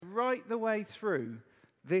right the way through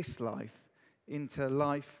this life into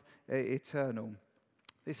life eternal.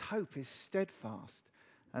 This hope is steadfast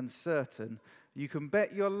and certain. You can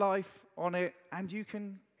bet your life on it, and you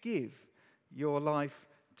can give your life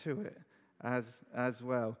to it as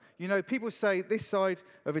well. You know, people say this side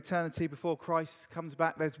of eternity before Christ comes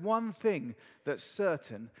back, there's one thing that's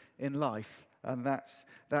certain in life, and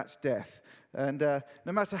that's death. And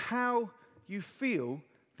no matter how you feel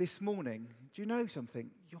this morning, do you know something?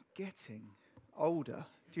 You're getting older.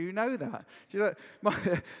 Do you know that? Do you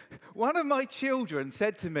know, one of my children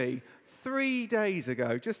said to me 3 days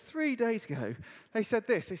ago, just 3 days ago, they said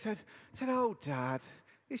this. They said, "Oh, Dad,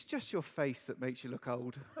 it's just your face that makes you look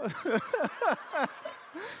old."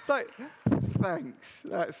 It's like, thanks.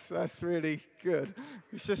 That's really good.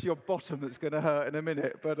 It's just your bottom that's going to hurt in a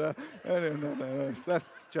minute. But no. That's a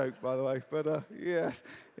joke, by the way. But yes,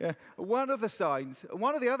 yeah. One of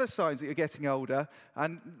the other signs that you're getting older,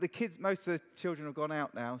 and the kids, most of the children have gone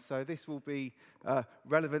out now, so this will be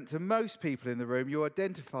relevant to most people in the room. You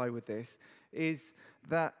identify with this, is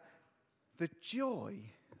that the joy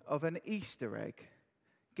of an Easter egg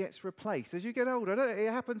gets replaced. As you get older, it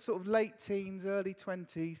happens sort of late teens, early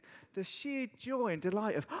 20s, the sheer joy and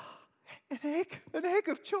delight of, an egg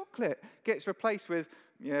of chocolate gets replaced with,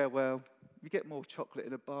 yeah, well, you get more chocolate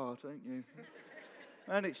in a bar, don't you?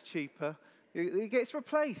 And it's cheaper. It gets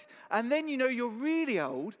replaced. And then you know you're really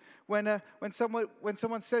old when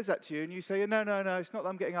someone says that to you and you say, no, it's not that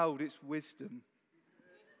I'm getting old, it's wisdom.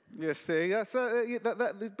 You see,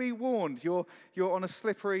 that be warned. You're on a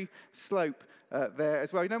slippery slope there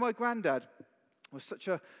as well. You know, my granddad was such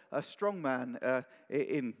a strong man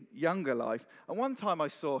in younger life. And one time I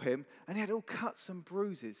saw him, and he had all cuts and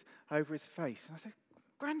bruises over his face. And I said,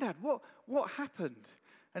 "Granddad, what happened?"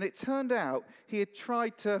 And it turned out he had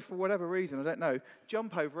tried to, for whatever reason, I don't know,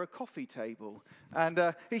 jump over a coffee table.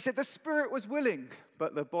 And he said the spirit was willing,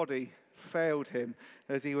 but the body failed him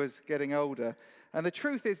as he was getting older. And the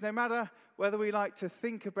truth is, no matter whether we like to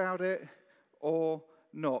think about it or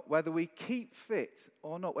not, whether we keep fit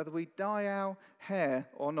or not, whether we dye our hair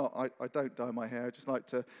or not, I don't dye my hair, I just like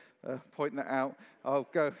to point that out. I'll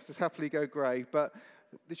just happily go grey. But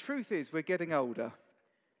the truth is, we're getting older.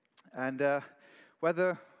 And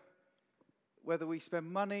whether we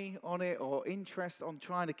spend money on it or interest on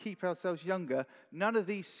trying to keep ourselves younger, none of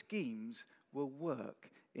these schemes will work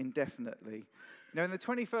indefinitely. You know, in the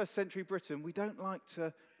 21st century Britain, we don't like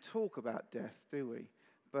to talk about death, do we?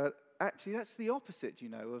 But actually, that's the opposite, you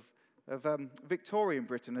know, of Victorian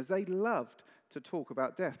Britain, as they loved to talk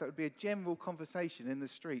about death. That would be a general conversation in the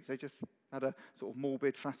streets. They just had a sort of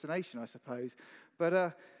morbid fascination, I suppose.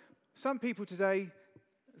 But some people today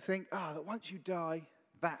think, that once you die,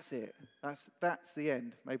 that's it. That's the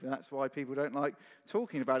end. Maybe that's why people don't like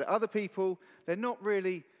talking about it. Other people, they're not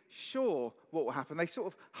really sure what will happen. They sort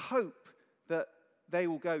of hope that they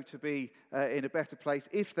will go to be in a better place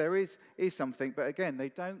if there is something. But again, they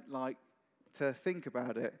don't like to think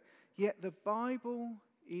about it. Yet the Bible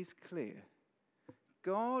is clear.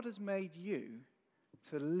 God has made you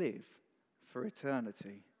to live for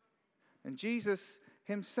eternity. And Jesus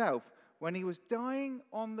himself, when he was dying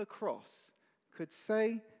on the cross, could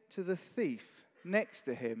say to the thief next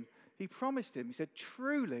to him, he promised him, he said,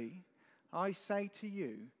 "Truly, I say to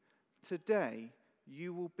you, today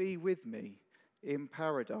you will be with me in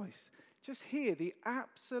paradise." Just hear the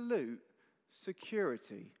absolute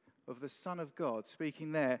security of the Son of God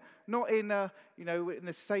speaking there, not in in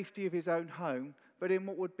the safety of his own home, but in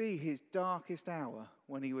what would be his darkest hour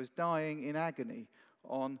when he was dying in agony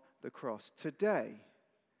on the cross. Today,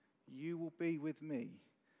 you will be with me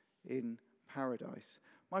in paradise.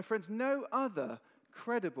 My friends, no other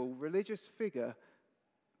credible religious figure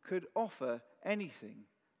could offer anything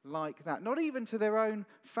like that. Not even to their own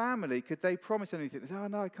family could they promise anything. They say, "Oh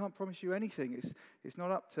no, I can't promise you anything. It's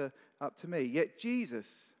not up to me." Yet Jesus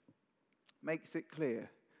makes it clear,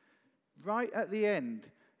 right at the end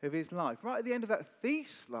of his life, right at the end of that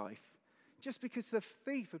thief's life, just because the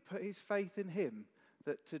thief had put his faith in him,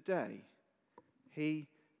 that today he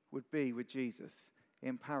would be with Jesus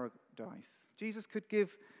in paradise. Jesus could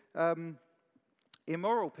give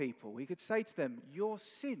immoral people, he could say to them, "Your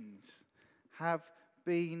sins have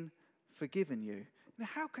been forgiven you." Now,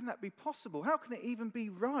 how can that be possible? How can it even be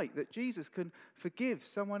right that Jesus can forgive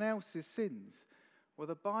someone else's sins? Well,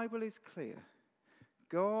 the Bible is clear.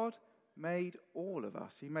 God made all of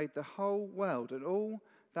us. He made the whole world and all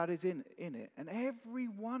that is in it. And every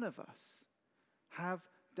one of us have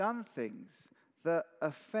done things that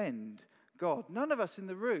offend God. None of us in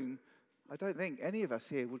the room, I don't think any of us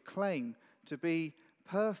here, would claim to be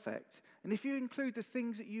perfect. And if you include the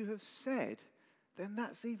things that you have said then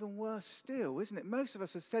that's even worse still, isn't it? Most of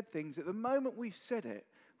us have said things, at the moment we've said it,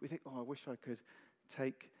 we think, oh, I wish I could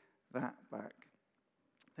take that back.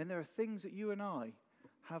 Then there are things that you and I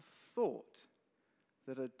have thought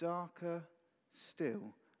that are darker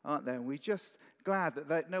still, aren't there? And we're just glad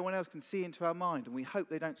that no one else can see into our mind, and we hope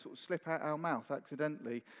they don't sort of slip out our mouth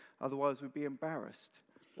accidentally, otherwise we'd be embarrassed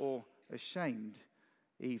or ashamed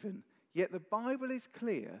even. Yet the Bible is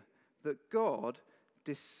clear that God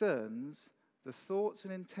discerns the thoughts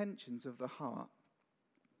and intentions of the heart,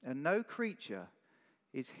 and no creature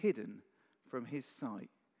is hidden from his sight,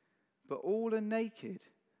 but all are naked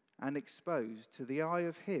and exposed to the eye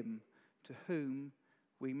of him to whom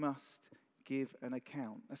we must give an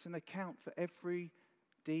account. That's an account for every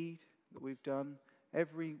deed that we've done,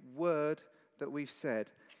 every word that we've said,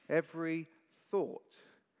 every thought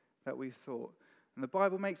that we've thought. And the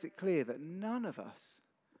Bible makes it clear that none of us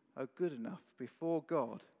are good enough before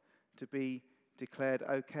God to be declared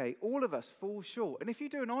okay. All of us fall short. And if you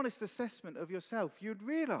do an honest assessment of yourself, you'd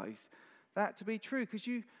realize that to be true, because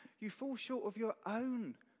you fall short of your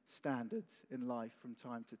own standards in life from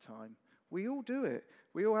time to time. We all do it.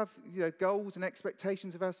 We all have goals and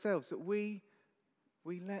expectations of ourselves that we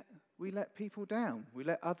let people down. We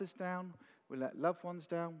let others down. We let loved ones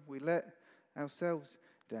down. We let ourselves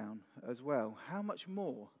down as well. How much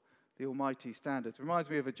more the Almighty standards? Reminds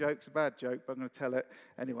me of a joke. It's a bad joke, but I'm going to tell it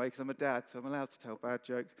anyway because I'm a dad, so I'm allowed to tell bad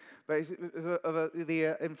jokes. But it's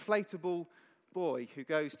the inflatable boy who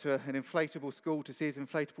goes to an inflatable school to see his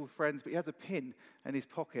inflatable friends, but he has a pin in his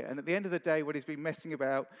pocket. And at the end of the day, when he's been messing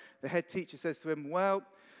about, the head teacher says to him, well,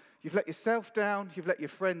 you've let yourself down, you've let your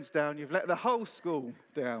friends down, you've let the whole school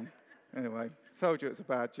down. Anyway, told you it's a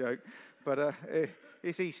bad joke. But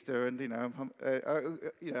it's Easter, and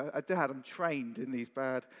a dad, I'm trained in these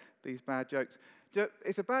bad jokes.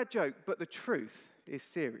 It's a bad joke, but the truth is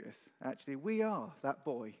serious. Actually, we are that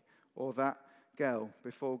boy or that girl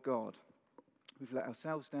before God. We've let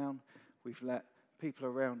ourselves down. We've let people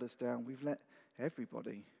around us down. We've let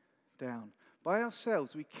everybody down. By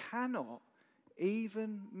ourselves, we cannot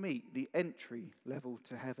even meet the entry level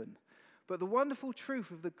to heaven. But the wonderful truth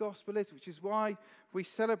of the gospel is, which is why we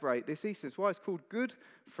celebrate this Easter, it's why it's called Good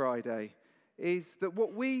Friday, is that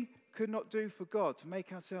what we could not do for God to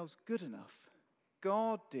make ourselves good enough,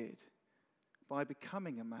 God did by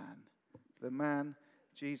becoming a man, the man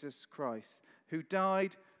Jesus Christ, who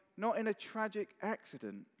died not in a tragic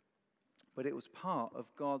accident, but it was part of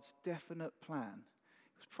God's definite plan.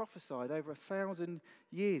 It was prophesied over 1,000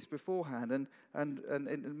 years beforehand, and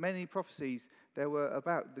in many prophecies there were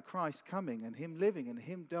about the Christ coming and him living and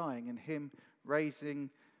him dying and him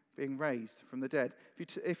being raised from the dead.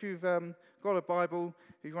 If you've got a Bible,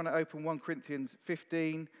 if you want to open 1 Corinthians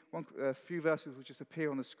 15, a few verses will just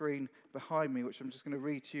appear on the screen behind me, which I'm just going to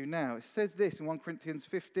read to you now. It says this in 1 Corinthians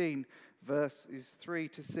 15, verses 3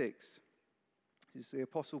 to 6. This is the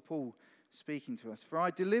Apostle Paul speaking to us. For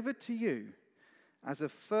I delivered to you as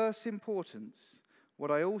of first importance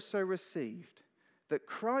what I also received, that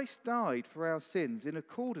Christ died for our sins in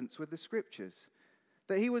accordance with the Scriptures,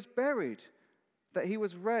 that he was buried, that he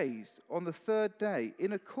was raised on the third day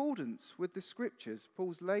in accordance with the Scriptures.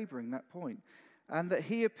 Paul's labouring that point. And that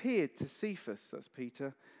he appeared to Cephas, that's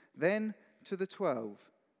Peter, then to the 12.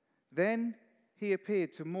 Then he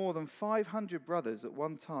appeared to more than 500 brothers at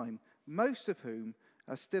one time, most of whom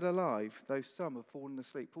are still alive, though some have fallen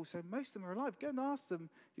asleep. Paul said, most of them are alive. Go and ask them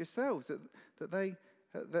yourselves that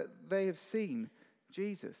they have seen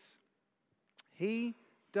Jesus. He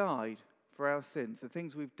died for our sins, the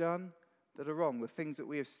things we've done that are wrong, the things that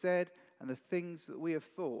we have said and the things that we have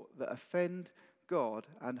thought that offend God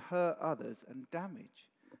and hurt others and damage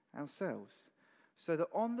ourselves. So that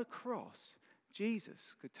on the cross, Jesus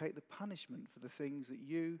could take the punishment for the things that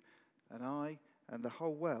you and I and the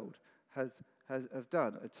whole world have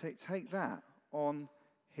done, and take that on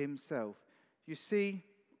himself. You see,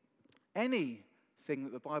 anything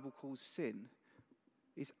that the Bible calls sin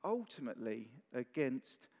is ultimately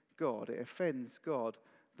against God. It offends God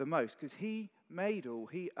the most because he made all,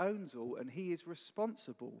 he owns all, and he is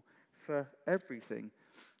responsible for everything.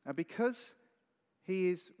 And because he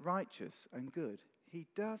is righteous and good, he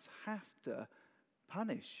does have to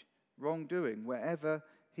punish wrongdoing wherever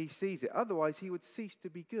he sees it. Otherwise, he would cease to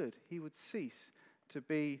be good. He would cease to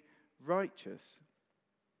be righteous.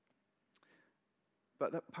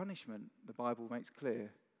 But that punishment, the Bible makes clear,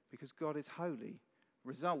 because God is holy,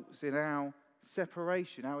 results in our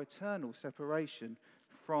separation, our eternal separation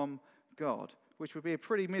from God, which would be a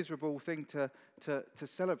pretty miserable thing to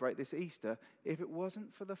celebrate this Easter if it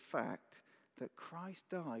wasn't for the fact that Christ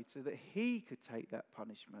died so that he could take that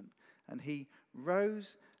punishment, and he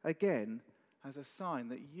rose again as a sign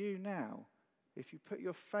that you now, if you put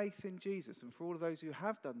your faith in Jesus, and for all of those who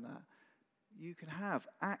have done that, you can have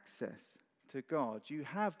access to God. You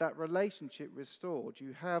have that relationship restored.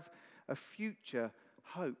 You have a future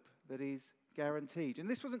hope that is guaranteed. And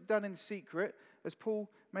this wasn't done in secret, as Paul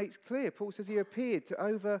makes clear. Paul says he appeared to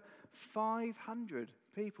over 500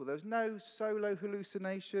 people. There was no solo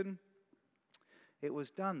hallucination. It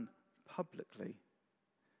was done publicly.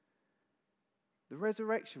 The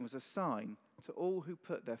resurrection was a sign to all who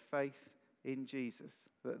put their faith in Jesus,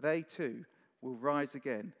 that they too will rise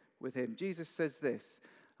again with him. Jesus says this,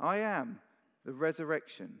 I am the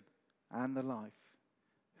resurrection and the life.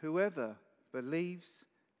 Whoever believes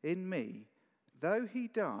in me, though he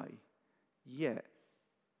die, yet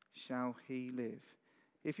shall he live.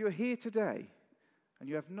 If you're here today and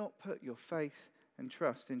you have not put your faith and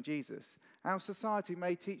trust in Jesus, our society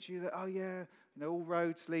may teach you that, all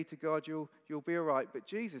roads lead to God, you'll be all right. But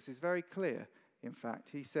Jesus is very clear, in fact.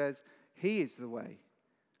 He says, he is the way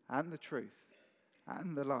and the truth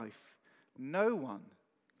and the life. No one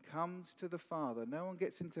comes to the Father, no one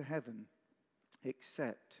gets into heaven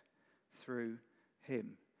except through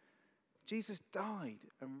him. Jesus died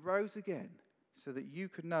and rose again so that you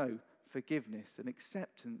could know forgiveness and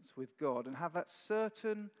acceptance with God and have that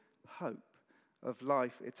certain hope of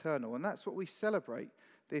life eternal. And that's what we celebrate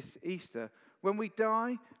this Easter. When we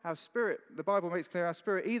die, our spirit, the Bible makes clear, our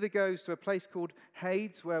spirit either goes to a place called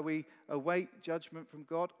Hades, where we await judgment from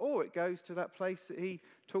God, or it goes to that place that he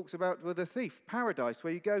talks about with the thief, paradise,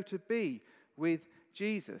 where you go to be with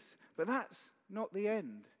Jesus. But that's not the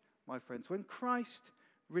end, my friends. When Christ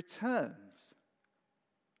returns,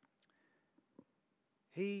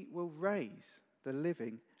 he will raise the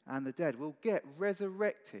living and the dead. We'll get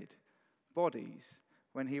resurrected bodies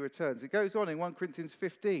when he returns. It goes on in 1 Corinthians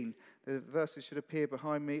 15. The verses should appear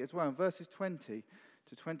behind me as well. In verses 20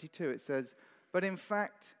 to 22 it says, but in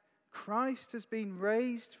fact, Christ has been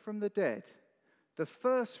raised from the dead, the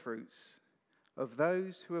firstfruits of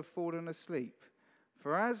those who have fallen asleep.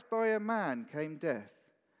 For as by a man came death,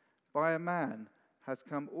 by a man has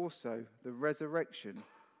come also the resurrection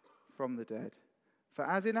from the dead. For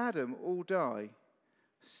as in Adam all die,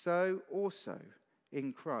 so also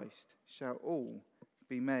in Christ shall all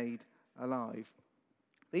be made alive.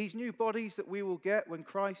 These new bodies that we will get when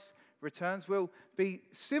Christ returns will be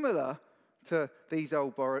similar to these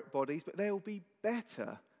old bodies, but they will be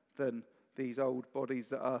better than these old bodies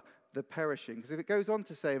that are the perishing. Because if it goes on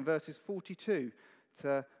to say in verses 42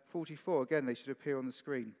 to 44, again they should appear on the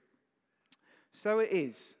screen. So it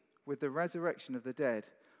is with the resurrection of the dead.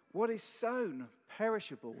 What is sown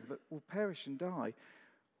perishable, that will perish and die.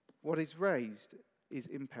 What is raised is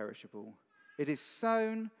imperishable. It is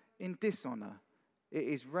sown in dishonor. It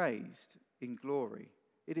is raised in glory.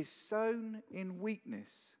 It is sown in weakness.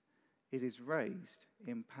 It is raised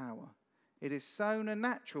in power. It is sown a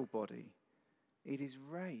natural body. It is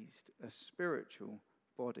raised a spiritual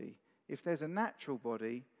body. If there's a natural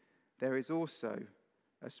body, there is also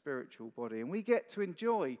a spiritual body. And we get to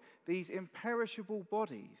enjoy these imperishable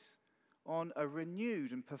bodies on a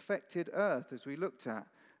renewed and perfected earth, as we looked at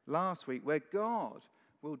last week, where God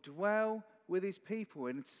will dwell with his people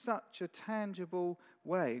in such a tangible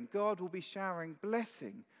way. And God will be showering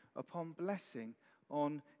blessing upon blessing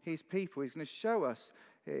on his people. He's going to show us,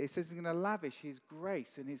 it says he's going to lavish his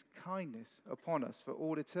grace and his kindness upon us for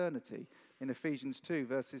all eternity in Ephesians 2,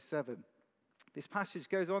 verses 7. This passage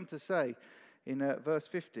goes on to say in verse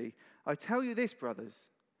 50, I tell you this, brothers,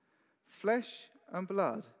 flesh and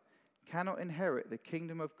blood cannot inherit the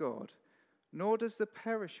kingdom of God, nor does the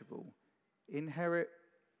perishable inherit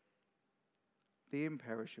the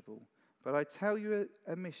imperishable. But I tell you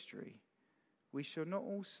a mystery. We shall not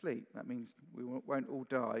all sleep. That means we won't all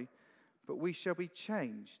die, but we shall be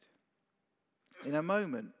changed in a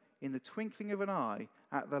moment, in the twinkling of an eye,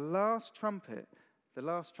 at the last trumpet. The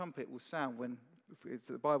last trumpet will sound when, as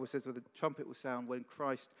the Bible says, the trumpet will sound when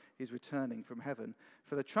Christ is returning from heaven.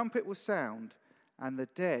 For the trumpet will sound, and the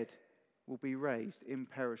dead will be raised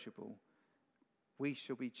imperishable. We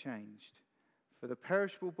shall be changed. For the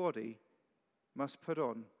perishable body must put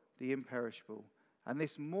on the imperishable, and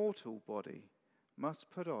this mortal body must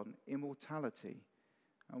put on immortality.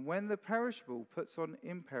 And when the perishable puts on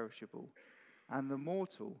imperishable, and the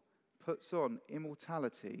mortal puts on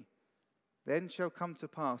immortality, then shall come to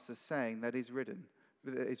pass the saying that is written,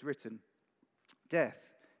 death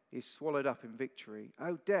is swallowed up in victory.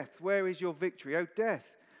 O death, where is your victory? O death,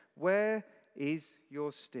 where is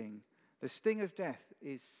your sting? The sting of death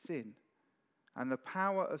is sin, and the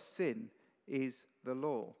power of sin is the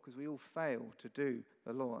law, because we all fail to do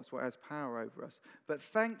the law. That's what has power over us. But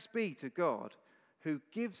thanks be to God who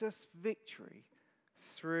gives us victory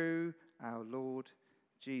through our Lord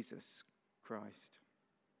Jesus Christ.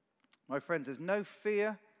 My friends, there's no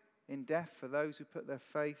fear in death for those who put their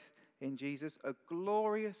faith in Jesus. A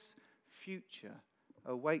glorious future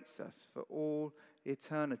awaits us for all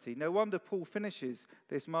eternity. No wonder Paul finishes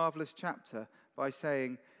this marvelous chapter by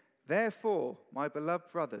saying, "Therefore, my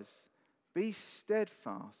beloved brothers, be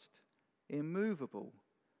steadfast, immovable,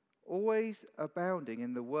 always abounding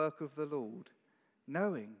in the work of the Lord,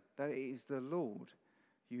 knowing that it is the Lord,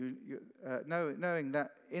 knowing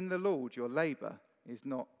that in the Lord your labor is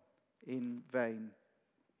not in vain."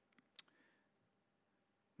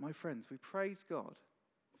 My friends, we praise God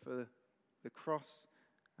for the cross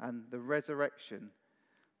and the resurrection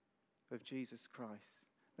of Jesus Christ.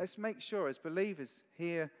 Let's make sure as believers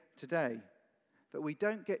here today that we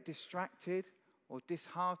don't get distracted or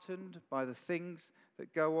disheartened by the things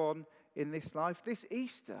that go on in this life. This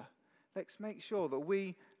Easter, let's make sure that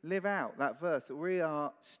we live out that verse, that we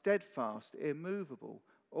are steadfast, immovable,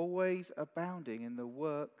 always abounding in the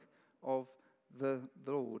work of the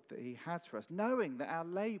Lord that he has for us, knowing that our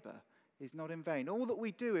labor is not in vain. All that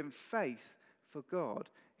we do in faith for God,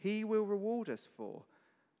 he will reward us for.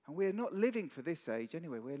 And we're not living for this age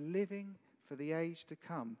anyway. We're living for the age to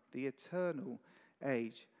come, the eternal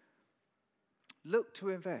age. Look to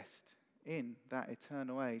invest in that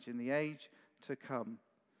eternal age, in the age to come,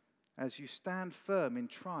 as you stand firm in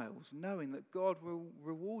trials, knowing that God will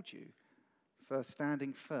reward you for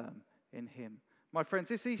standing firm in him. My friends,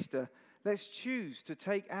 this Easter, let's choose to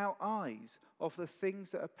take our eyes off the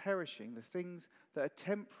things that are perishing, the things that are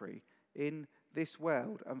temporary in this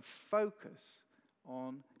world, and focus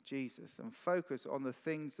on Jesus, and focus on the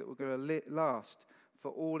things that are going to last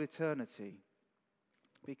for all eternity.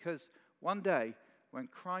 Because one day, when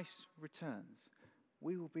Christ returns,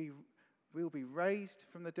 we will be raised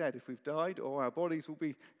from the dead if we've died, or our bodies will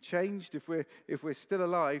be changed if we're still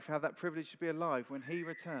alive, have that privilege to be alive when he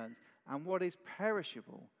returns. And what is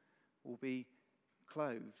perishable will be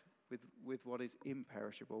clothed with what is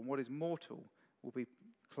imperishable, and what is mortal will be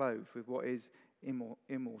clothed with what is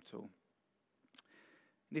immortal.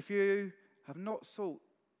 And if you have not sought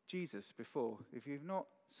Jesus before, if you've not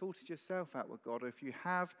sorted yourself out with God, or if you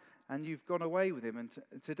have and you've gone away with him, and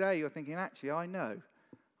today you're thinking, actually, I know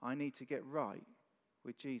I need to get right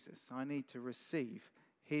with Jesus. I need to receive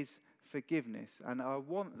his forgiveness, and I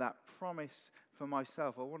want that promise for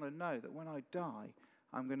myself. I want to know that when I die,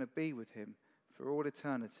 I'm going to be with him for all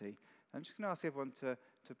eternity. I'm just going to ask everyone to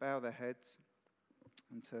bow their heads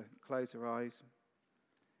and to close their eyes.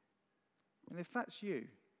 And if that's you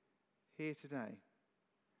here today,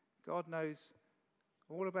 God knows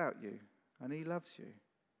all about you and he loves you.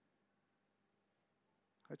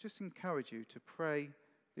 I just encourage you to pray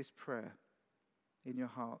this prayer in your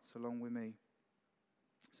hearts along with me.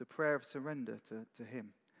 It's a prayer of surrender to him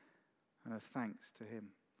and of thanks to him.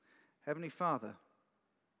 Heavenly Father,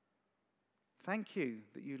 thank you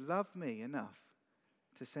that you love me enough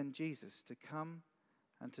to send Jesus to come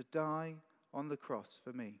and to die on the cross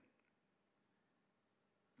for me.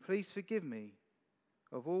 Please forgive me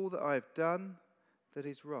of all that I have done that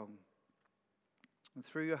is wrong. And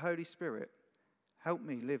through your Holy Spirit, help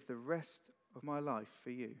me live the rest of my life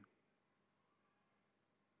for you.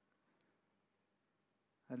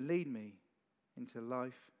 And lead me into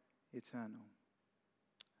life eternal.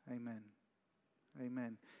 Amen.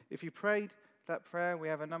 Amen. If you prayed that prayer, we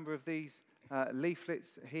have a number of these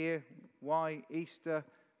leaflets here. Why Easter?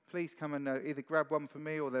 Please come and either grab one for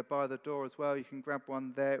me, or they're by the door as well. You can grab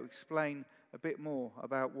one there. It'll explain a bit more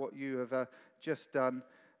about what you have just done,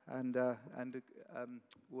 and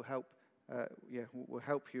will help. Will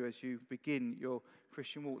help you as you begin your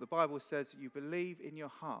Christian walk. The Bible says that you believe in your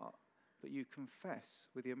heart, but you confess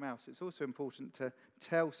with your mouth. So it's also important to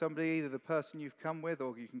tell somebody, either the person you've come with,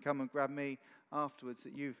 or you can come and grab me afterwards,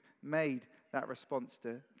 that you've made that response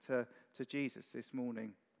to Jesus this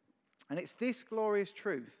morning. And it's this glorious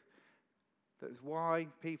truth that is why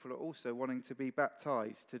people are also wanting to be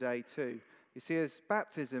baptized today too. You see, as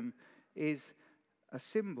baptism is a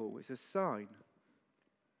symbol, it's a sign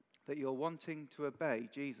that you're wanting to obey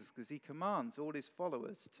Jesus, because he commands all his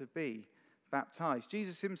followers to be baptized.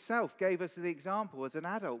 Jesus himself gave us the example as an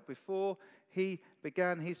adult. Before he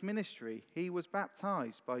began his ministry, he was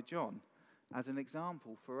baptized by John as an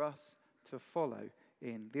example for us to follow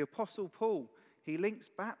in. The Apostle Paul, he links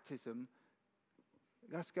baptism,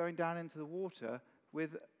 us going down into the water,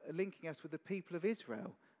 with linking us with the people of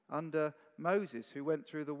Israel under Moses, who went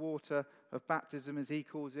through the water of baptism, as he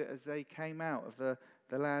calls it, as they came out of the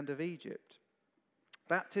land of Egypt.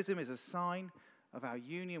 Baptism is a sign of our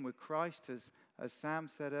union with Christ, as Sam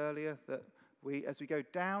said earlier, that as we go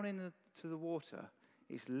down into the water,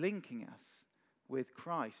 it's linking us with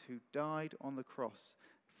Christ, who died on the cross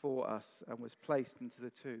for us and was placed into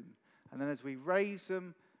the tomb. And then as we raise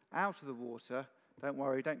them out of the water, don't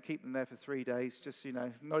worry, don't keep them there for 3 days, just,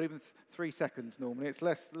 not even 3 seconds normally. It's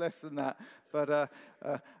less than that, but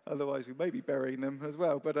otherwise we may be burying them as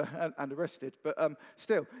well, but and arrested. But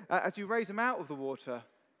still, as you raise them out of the water,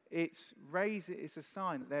 it's a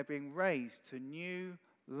sign that they're being raised to new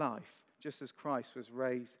life, just as Christ was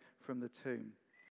raised from the tomb.